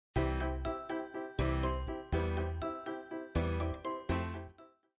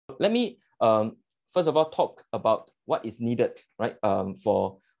Let me first of all talk about what is needed, right,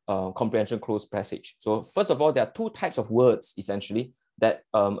 for comprehension cloze passage. So first of all, there are two types of words essentially that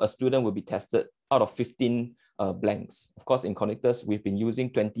a student will be tested out of 15 blanks. Of course, in Cognitus, we've been using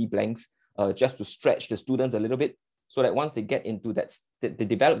 20 blanks just to stretch the students a little bit, so that once they get into that, they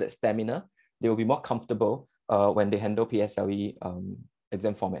develop that stamina, they will be more comfortable when they handle PSLE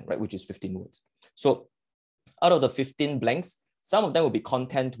exam format, right, which is 15 words. So out of the 15 blanks, some of them will be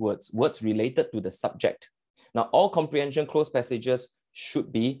content words, words related to the subject. Now, all comprehension cloze passages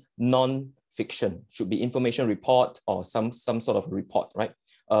should be non-fiction, should be information report or some sort of report, right?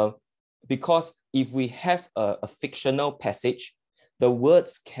 Because if we have a fictional passage, the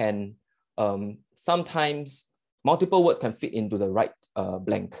words can sometimes, multiple words can fit into the right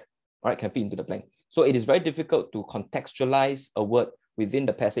blank, right? Can fit into the blank. So it is very difficult to contextualize a word within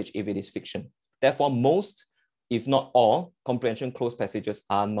the passage if it is fiction. Therefore, most, if not all, comprehension cloze passages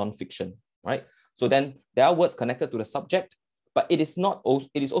are non-fiction, right? So then there are words connected to the subject, but it is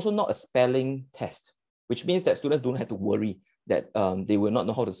also not a spelling test, which means that students don't have to worry that they will not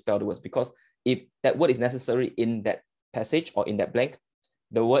know how to spell the words, because if that word is necessary in that passage or in that blank,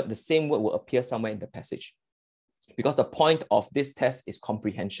 the same word will appear somewhere in the passage. Because the point of this test is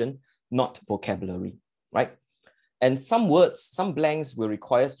comprehension, not vocabulary, right? And some words, some blanks will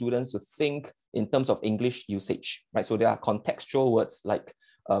require students to think in terms of English usage, right? So there are contextual words like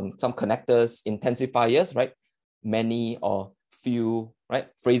some connectors, intensifiers, right? Many or few, right?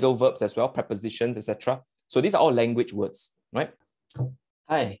 Phrasal verbs as well, prepositions, etc. So these are all language words, right?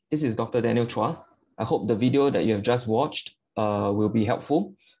 Hi, this is Dr. Daniel Chua. I hope the video that you have just watched will be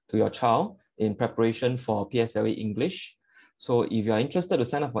helpful to your child in preparation for PSLE English. So if you are interested to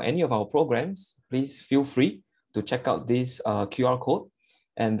sign up for any of our programs, please feel free to check out this QR code,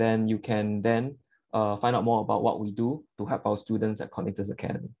 and then you can then find out more about what we do to help our students at Cognitus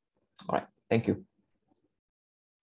Academy. All right, thank you.